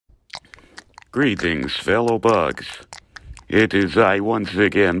Greetings, fellow bugs. It is I once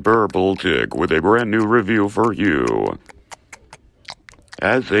again, Titk, with a brand new review for you.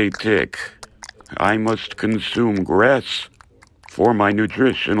 As a tick, I must consume grass for my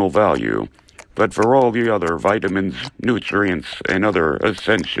nutritional value, but for all the other vitamins, nutrients, and other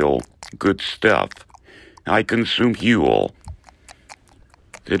essential good stuff, I consume Huel.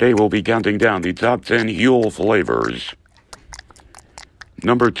 Today we'll be counting down the top 10 Huel flavors.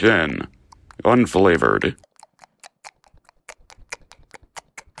 Number 10, unflavored.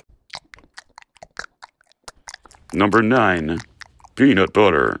 Number 9, peanut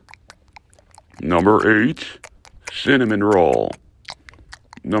butter. Number 8, cinnamon roll.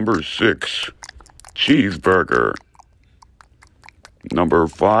 Number 6, cheeseburger. Number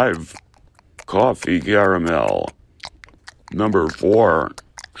 5, coffee caramel. Number 4,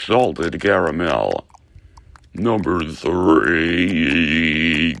 salted caramel. Number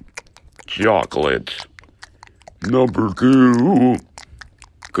 3, chocolate. Number 2,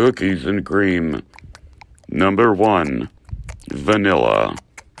 cookies and cream. Number 1, vanilla.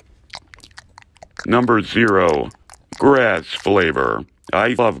 Number 0, grass flavor. I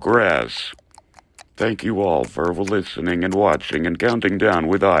love grass. Thank you all for listening and watching and counting down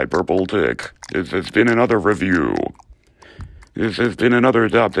with Titk. This has been another review. This has been another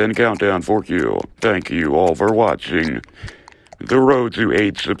top 10 countdown for you. Thank you all for watching. The road to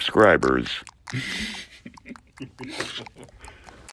 8 subscribers.